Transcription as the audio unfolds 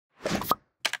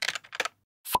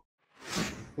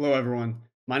Hello, everyone.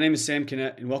 My name is Sam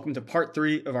Kinnett, and welcome to part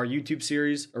 3 of our YouTube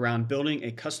series around building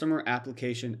a customer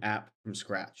application app from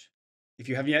scratch. If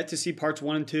you have yet to see parts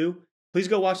 1 and 2, please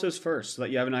go watch those first so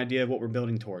that you have an idea of what we're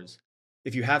building towards.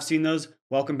 If you have seen those,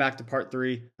 welcome back to part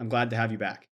 3. I'm glad to have you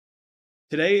back.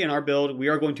 Today in our build, we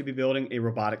are going to be building a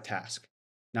robotic task.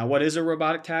 Now, what is a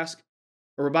robotic task?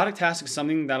 A robotic task is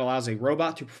something that allows a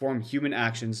robot to perform human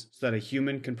actions so that a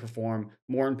human can perform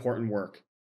more important work.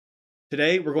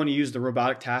 Today, we're going to use the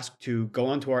robotic task to go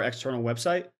onto our external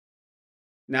website,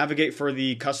 navigate for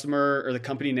the customer or the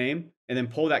company name, and then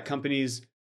pull that company's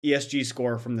ESG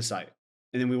score from the site.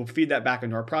 And then we will feed that back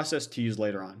into our process to use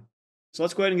later on. So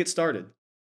let's go ahead and get started.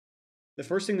 The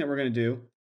first thing that we're going to do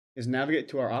is navigate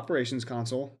to our operations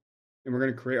console, and we're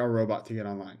going to create our robot to get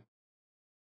online.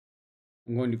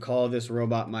 I'm going to call this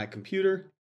robot my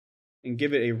computer and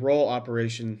give it a role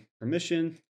operation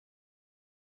permission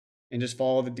and just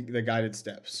follow the guided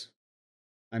steps.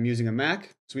 I'm using a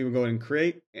Mac, so we will go ahead and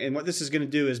create. And what this is going to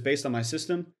do is based on my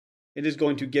system, it is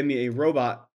going to give me a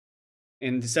robot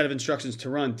and a set of instructions to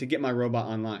run to get my robot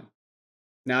online.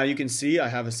 Now you can see I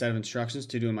have a set of instructions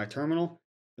to do in my terminal.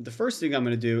 But the first thing I'm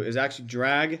going to do is actually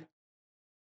drag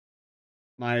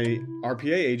my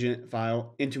RPA agent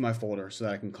file into my folder so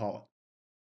that I can call it.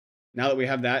 Now that we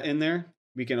have that in there,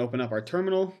 we can open up our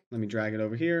terminal. Let me drag it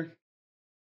over here.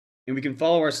 And we can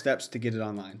follow our steps to get it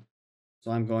online. So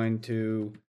I'm going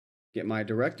to get my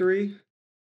directory.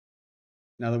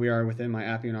 Now that we are within my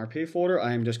Appian RPA folder,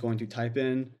 I am just going to type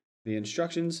in the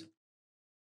instructions.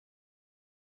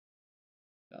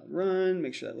 Run,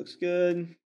 make sure that looks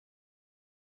good.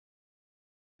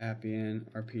 Appian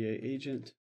RPA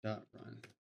agent.run.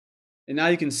 And now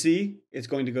you can see it's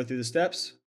going to go through the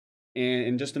steps. And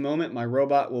in just a moment, my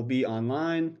robot will be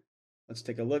online. Let's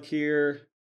take a look here.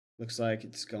 Looks like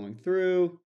it's going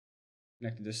through.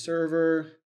 Connected to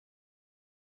server.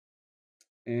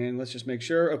 And let's just make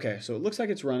sure. Okay, so it looks like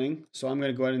it's running. So I'm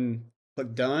going to go ahead and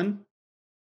click done.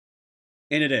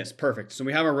 And it is. Perfect. So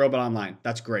we have our robot online.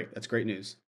 That's great. That's great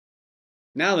news.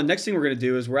 Now, the next thing we're going to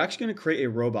do is we're actually going to create a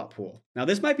robot pool. Now,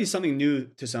 this might be something new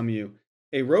to some of you.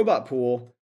 A robot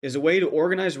pool is a way to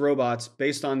organize robots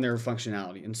based on their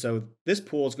functionality. And so this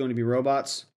pool is going to be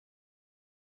robots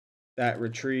that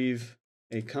retrieve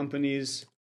a company's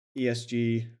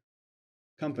ESG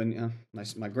company,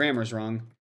 my grammar's wrong,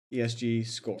 ESG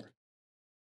score.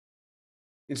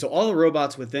 And so all the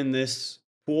robots within this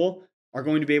pool are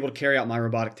going to be able to carry out my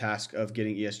robotic task of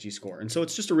getting ESG score. And so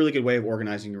it's just a really good way of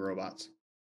organizing your robots.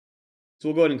 So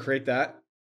we'll go ahead and create that.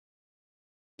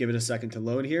 Give it a second to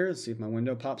load here. Let's see if my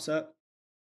window pops up.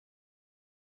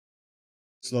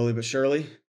 Slowly but surely.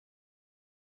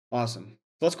 Awesome.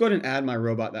 So let's go ahead and add my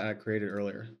robot that I created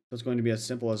earlier. So it's going to be as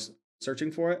simple as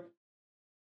searching for it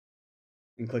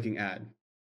and clicking add.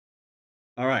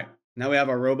 All right, now we have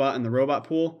our robot in the robot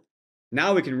pool.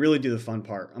 Now we can really do the fun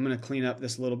part. I'm going to clean up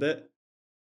this a little bit.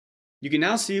 You can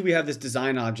now see we have this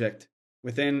design object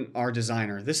within our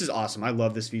designer. This is awesome. I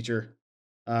love this feature.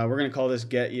 We're going to call this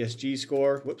get ESG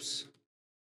score. Whoops.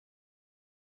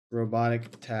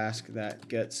 Robotic task that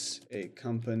gets a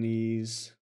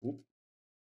company's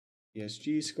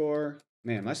ESG score.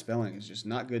 Man, my spelling is just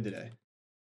not good today.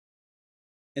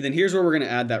 And then here's where we're going to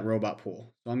add that robot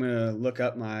pool. So I'm going to look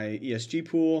up my ESG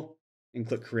pool and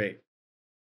click create.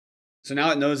 So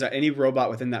now it knows that any robot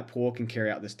within that pool can carry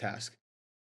out this task.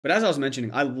 But as I was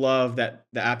mentioning, I love that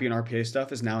the Appian RPA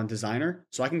stuff is now in Designer.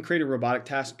 So I can create a robotic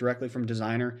task directly from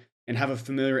Designer and have a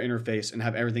familiar interface and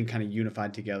have everything kind of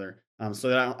unified together so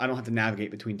that I don't have to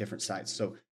navigate between different sites.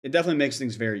 So it definitely makes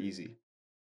things very easy.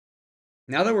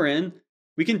 Now that we're in,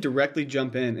 we can directly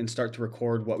jump in and start to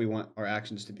record what we want our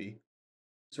actions to be.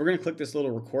 So we're going to click this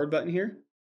little record button here.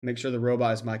 Make sure the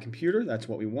robot is my computer. That's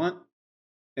what we want.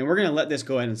 And we're going to let this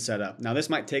go ahead and set up. Now, this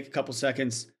might take a couple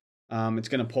seconds. It's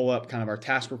going to pull up kind of our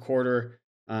task recorder.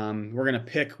 We're going to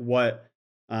pick what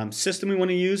system we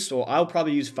want to use. So I'll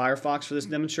probably use Firefox for this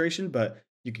demonstration, but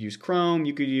you could use Chrome.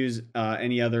 You could use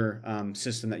any other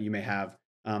system that you may have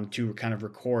to kind of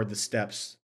record the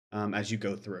steps as you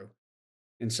go through.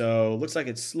 And so it looks like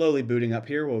it's slowly booting up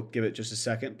here. We'll give it just a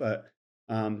second, but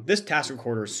this task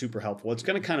recorder is super helpful. It's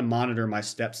going to kind of monitor my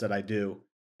steps that I do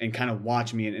and kind of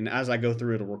watch me. And as I go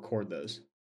through, it'll record those.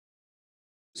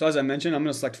 So as I mentioned, I'm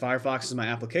going to select Firefox as my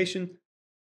application.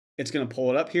 It's going to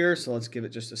pull it up here. So let's give it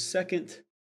just a second.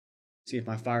 See if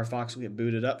my Firefox will get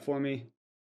booted up for me.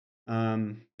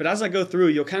 But as I go through,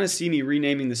 you'll kind of see me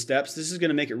renaming the steps. This is going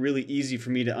to make it really easy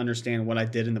for me to understand what I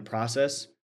did in the process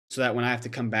so that when I have to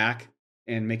come back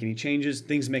and make any changes,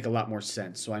 things make a lot more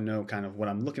sense. So I know kind of what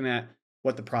I'm looking at,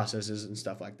 what the process is and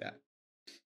stuff like that.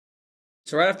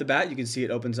 So right off the bat, you can see it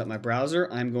opens up my browser.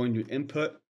 I'm going to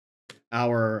input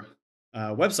our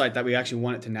website that we actually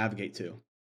want it to navigate to.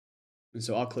 And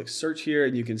so I'll click search here,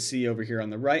 and you can see over here on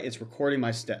the right, it's recording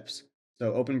my steps.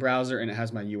 So open browser, and it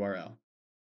has my URL.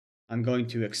 I'm going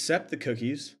to accept the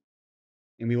cookies,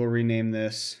 and we will rename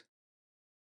this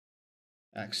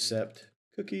accept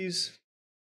cookies.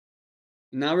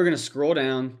 Now we're going to scroll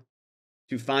down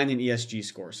to find an ESG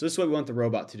score. So this is what we want the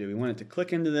robot to do. We want it to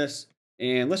click into this,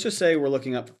 and let's just say we're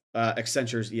looking up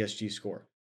Accenture's ESG score.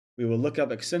 We will look up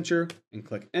Accenture and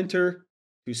click enter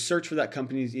to search for that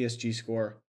company's ESG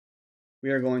score.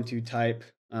 We are going to type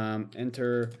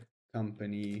enter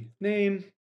company name.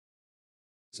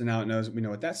 So now it knows, we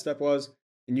know what that step was.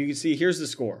 And you can see here's the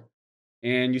score.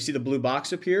 And you see the blue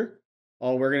box up here.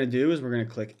 All we're going to do is we're going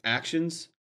to click actions,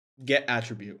 get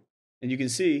attribute. And you can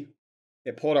see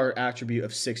it pulled our attribute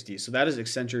of 60. So that is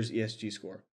Accenture's ESG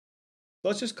score. So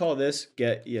let's just call this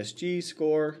get ESG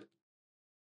score.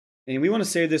 And we want to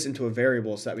save this into a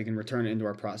variable so that we can return it into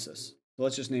our process. So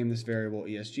let's just name this variable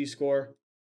ESG score.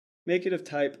 Make it of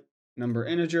type number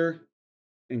integer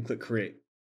and click create.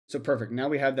 So perfect. Now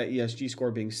we have that ESG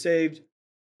score being saved.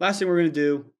 Last thing we're going to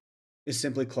do is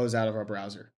simply close out of our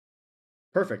browser.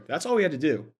 Perfect. That's all we had to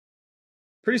do.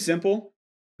 Pretty simple.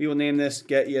 We will name this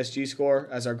get ESG score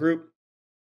as our group,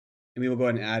 and we will go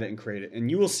ahead and add it and create it. And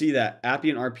you will see that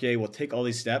Appian RPA will take all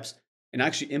these steps and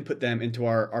actually input them into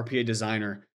our RPA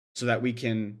designer so that we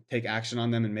can take action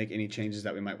on them and make any changes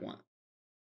that we might want.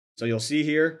 So you'll see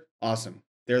here, awesome.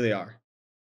 There they are.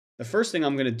 The first thing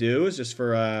I'm going to do is just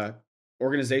for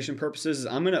organization purposes is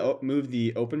I'm going to move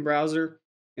the open browser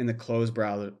and the close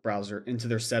browser into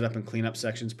their setup and cleanup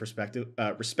sections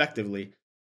respectively.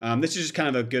 This is just kind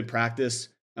of a good practice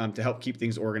to help keep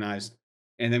things organized.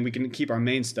 And then we can keep our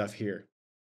main stuff here.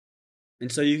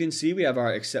 And so you can see we have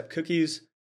our accept cookies,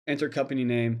 enter company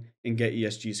name, and get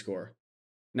ESG score.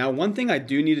 Now, one thing I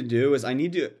do need to do is I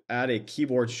need to add a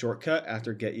keyboard shortcut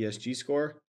after get ESG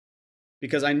score,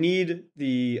 because I need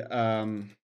the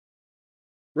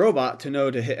robot to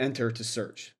know to hit enter to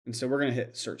search. And so we're going to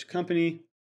hit search company,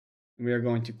 and we are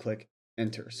going to click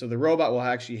enter. So the robot will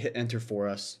actually hit enter for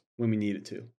us when we need it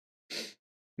to.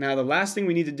 Now, the last thing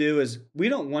we need to do is we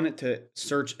don't want it to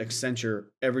search Accenture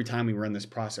every time we run this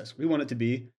process. We want it to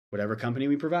be whatever company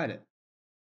we provide it.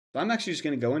 So I'm actually just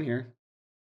going to go in here,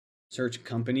 search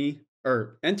company,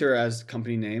 or enter as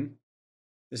company name.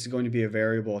 This is going to be a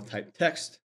variable type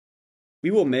text.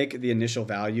 We will make the initial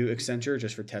value Accenture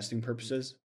just for testing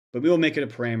purposes, but we will make it a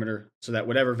parameter so that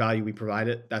whatever value we provide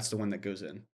it, that's the one that goes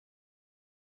in.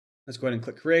 Let's go ahead and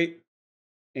click create.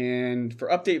 And for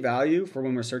update value for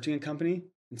when we're searching a company,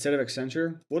 instead of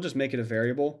Accenture, we'll just make it a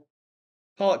variable,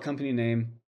 call it company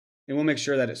name, and we'll make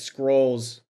sure that it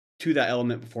scrolls to that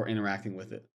element before interacting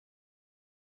with it.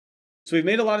 So we've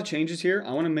made a lot of changes here.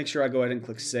 I want to make sure I go ahead and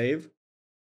click save.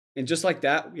 And just like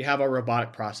that, we have our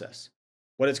robotic process.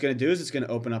 What it's going to do is it's going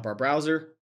to open up our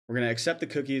browser. We're going to accept the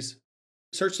cookies,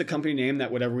 search the company name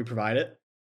that whatever we provide it,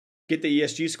 get the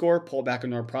ESG score, pull it back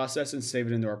into our process and save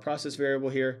it into our process variable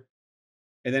here.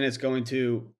 And then it's going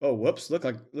to, oh, whoops,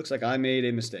 looks like I made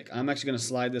a mistake. I'm actually going to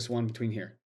slide this one between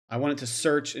here. I want it to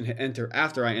search and hit enter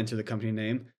after I enter the company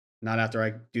name, not after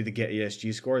I do the get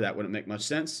ESG score. That wouldn't make much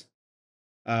sense.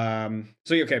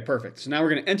 Okay, perfect. So now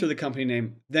we're going to enter the company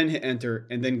name, then hit enter,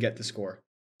 and then get the score.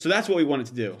 So that's what we want it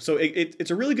to do. So it's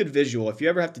a really good visual. If you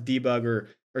ever have to debug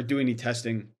or do any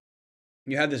testing,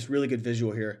 you have this really good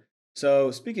visual here. So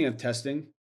speaking of testing,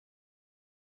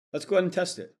 let's go ahead and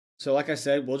test it. So like I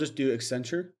said, we'll just do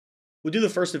Accenture. We'll do the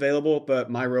first available,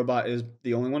 but my robot is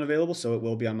the only one available, so it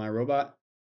will be on my robot.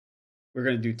 We're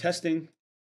going to do testing, and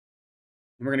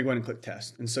we're going to go ahead and click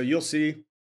test. And so you'll see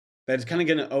that it's kind of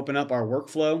going to open up our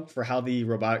workflow for how the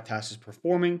robotic task is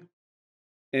performing.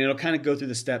 And it'll kind of go through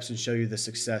the steps and show you the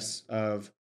success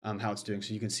of how it's doing.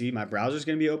 So you can see my browser is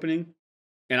going to be opening,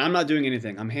 and I'm not doing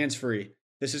anything. I'm hands-free.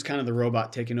 This is kind of the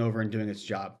robot taking over and doing its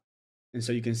job. And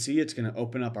so you can see it's going to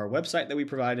open up our website that we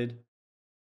provided.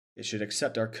 It should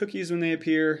accept our cookies when they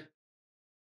appear.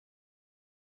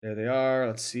 There they are.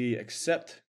 Let's see,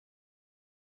 accept.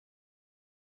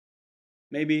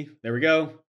 Maybe. There we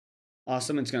go.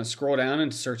 Awesome. It's going to scroll down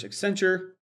and search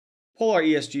Accenture, pull our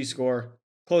ESG score,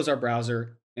 close our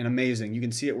browser, and amazing. You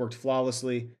can see it worked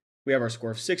flawlessly. We have our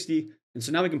score of 60. And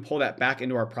so now we can pull that back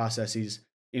into our processes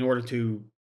in order to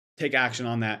take action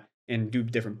on that and do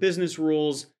different business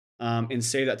rules and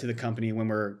say that to the company when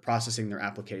we're processing their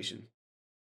application.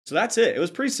 So that's it. It was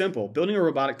pretty simple. Building a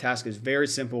robotic task is very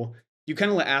simple. You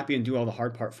kind of let Appian do all the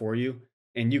hard part for you,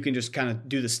 and you can just kind of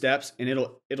do the steps, and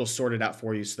it'll sort it out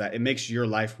for you so that it makes your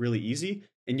life really easy,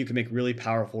 and you can make really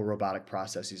powerful robotic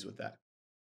processes with that.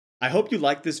 I hope you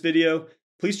liked this video.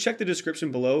 Please check the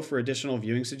description below for additional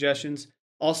viewing suggestions.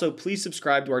 Also, please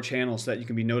subscribe to our channel so that you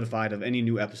can be notified of any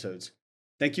new episodes.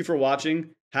 Thank you for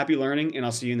watching, happy learning, and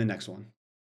I'll see you in the next one.